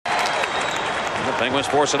Penguins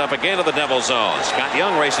force it up again to the Devils zone. Scott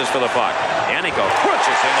Young races for the puck. Danico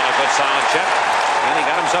crunches him on a good solid check. And he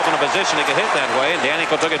got himself in a position to get hit that way. And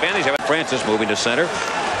Danico took advantage of it. Francis moving to center.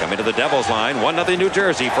 Coming to the Devils line. 1-0 New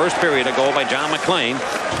Jersey. First period, a goal by John McClain.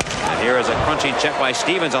 And here is a crunching check by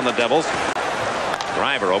Stevens on the Devils.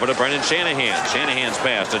 Driver over to Brendan Shanahan. Shanahan's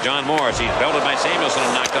pass to John Morris. He's belted by Samuelson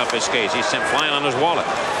and knocked off his skates. He's sent flying on his wallet.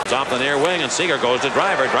 It's off the near wing, and Seager goes to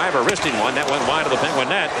Driver. Driver wristing one. That went wide of the Penguin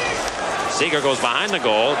net. Seager goes behind the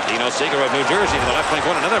goal. Dino Seager of New Jersey to the left wing.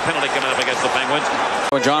 Another penalty coming up against the Penguins.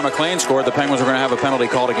 When John McClain scored, the Penguins were going to have a penalty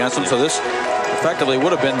called against them. So this effectively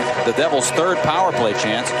would have been the Devils' third power play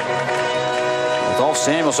chance. With all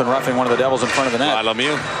Samuelson roughing one of the Devils in front of the net.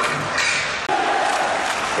 Lemieux.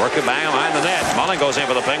 Working back behind the net. Mullen goes in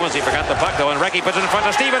for the Penguins. He forgot the puck, though, and Recchi puts it in front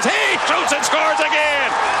of Stevens. He shoots and scores again!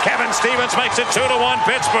 Kevin Stevens makes it 2-1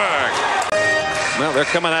 Pittsburgh. Well, they're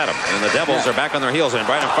coming at him, and the Devils are back on their heels and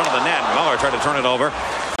right in front of the net. Muller tried to turn it over.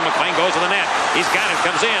 McClain goes to the net. He's got it,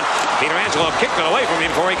 comes in. Peter Angelo kicked it away from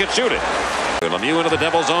him before he could shoot it. Lemieux into the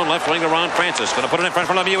Devils zone, left wing to Ron Francis. Going to put it in front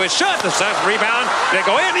for Lemieux. His shot, the set rebound. They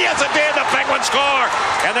go in. Yes, it did. The Penguins score,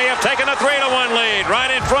 and they have taken a 3-1 lead.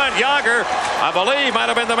 Right in front, Yager, I believe,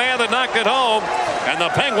 might have been the man that knocked it home, and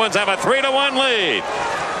the Penguins have a 3-1 lead.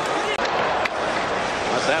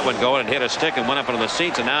 Let that one go and hit a stick and went up into the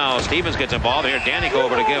seats, and now Stevens gets involved here. Danico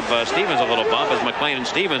over to give Stevens a little bump as McClain and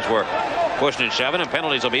Stevens were pushing and shoving, and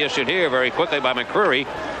penalties will be issued here very quickly by McCreary.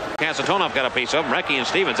 Kasatonov got a piece of them. Recchi and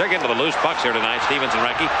Stevens, they're getting to the loose pucks here tonight. Stevens and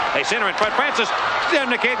Recchi. They center in front. Francis.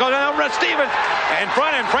 Then the kid goes down. Stevens in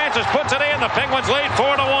front, and Francis puts it in. The Penguins lead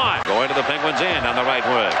 4-1. Going to the Penguins end on the right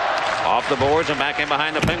wing. Off the boards and back in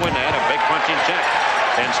behind the Penguin net. A big crunching check.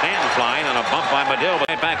 Then Stanton flying on a bump by Medill.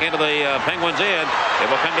 But back into the Penguins end. It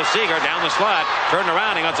will come to Seager down the slot. Turned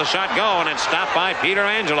around. He lets a shot go, and it's stopped by Peter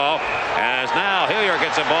Angelo. As now Hillier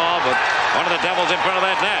gets involved with one of the Devils in front of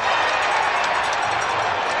that net.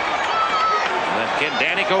 Kid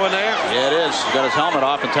Danico in there? Yeah, it is. He's got his helmet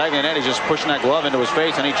off and tagging the net. He's just pushing that glove into his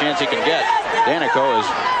face any chance he can get. Danico is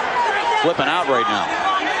flipping out right now.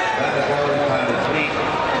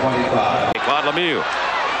 Claude Lemieux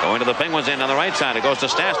going to the Penguins end on the right side. It goes to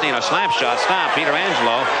Stastny, a slap shot. Stop. Peter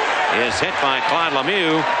Angelo is hit by Claude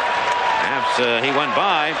Lemieux after he went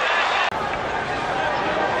by.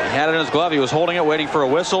 He had it in his glove. He was holding it, waiting for a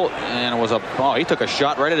whistle, and it was he took a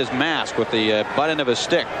shot right at his mask with the butt end of his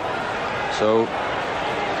stick. So,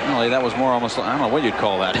 really, that was more almost, I don't know what you'd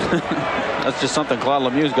call that. That's just something Claude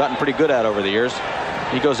Lemieux's gotten pretty good at over the years.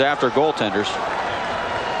 He goes after goaltenders.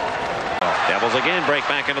 Devils again break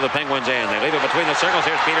back into the Penguins' end. They leave it between the circles.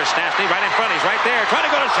 Here's Peter Stastny right in front. He's right there. Trying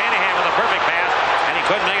to go to Shanahan with a perfect pass, and he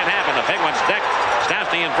couldn't make it happen. The Penguins deck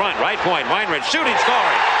Stastny in front. Right point. Weinrich shooting,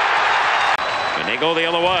 scoring. And they go the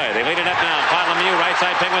other way. They lead it up now. Claude Lemieux, right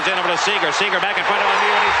side Penguins in over to Seager. Seager back in front of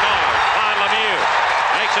Lemieux, and he scores. Claude Lemieux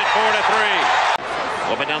makes it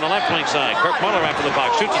 4-3. Open down the left wing side. Kirk Muller after the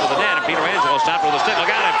puck. Shoots it to the net, and Peter Angelo stopped with a stick.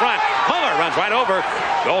 Look out in front. Muller runs right over.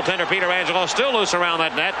 Goaltender Peter Angelo still loose around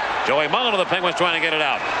that net. Joey Mullen of the Penguins trying to get it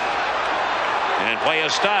out. And play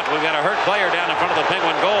is stopped. We've got a hurt player down in front of the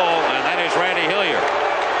Penguin goal, and that is Randy Hillier.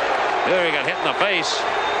 Hillier got hit in the face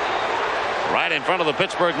right in front of the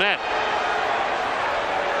Pittsburgh net.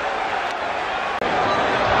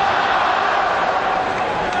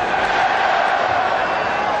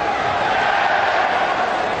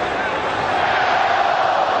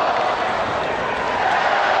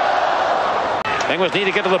 Penguins need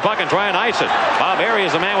to get to the puck and try and ice it. Bob Airy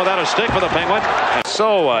is the man without a stick for the Penguins.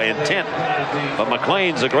 So intent. But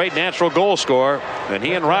McClain's a great natural goal scorer, and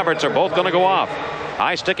he and Roberts are both going to go off.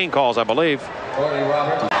 High sticking calls, I believe.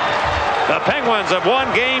 The Penguins have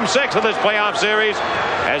won Game 6 of this playoff series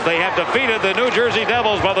as they have defeated the New Jersey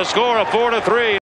Devils by the score of 4-3.